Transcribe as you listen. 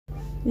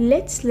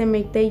Let's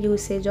limit the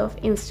usage of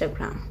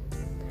Instagram.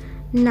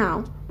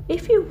 Now,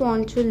 if you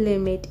want to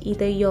limit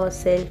either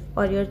yourself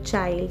or your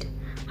child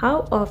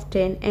how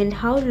often and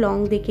how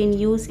long they can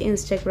use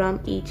Instagram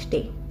each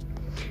day,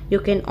 you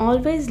can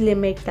always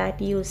limit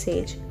that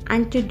usage,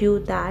 and to do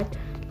that,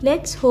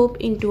 let's hop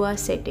into our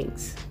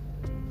settings.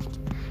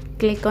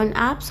 Click on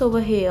apps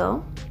over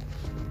here.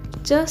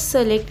 Just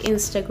select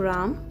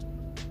Instagram.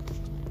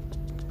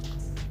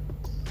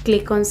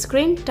 Click on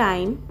screen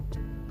time.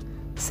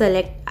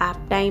 Select app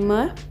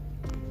timer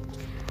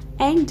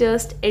and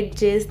just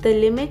adjust the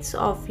limits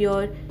of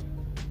your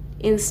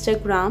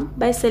Instagram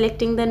by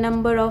selecting the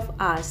number of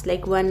hours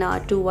like 1 hour,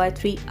 2 or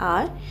 3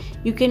 hours.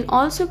 You can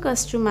also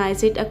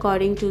customize it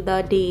according to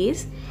the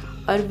days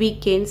or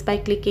weekends by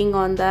clicking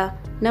on the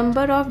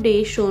number of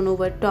days shown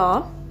over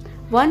top.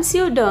 Once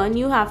you're done,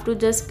 you have to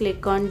just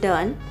click on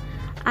done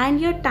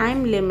and your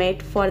time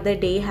limit for the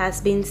day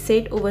has been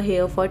set over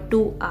here for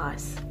 2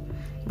 hours.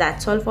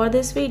 That's all for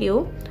this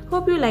video.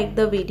 Hope you liked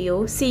the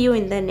video. See you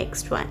in the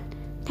next one.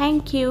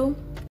 Thank you.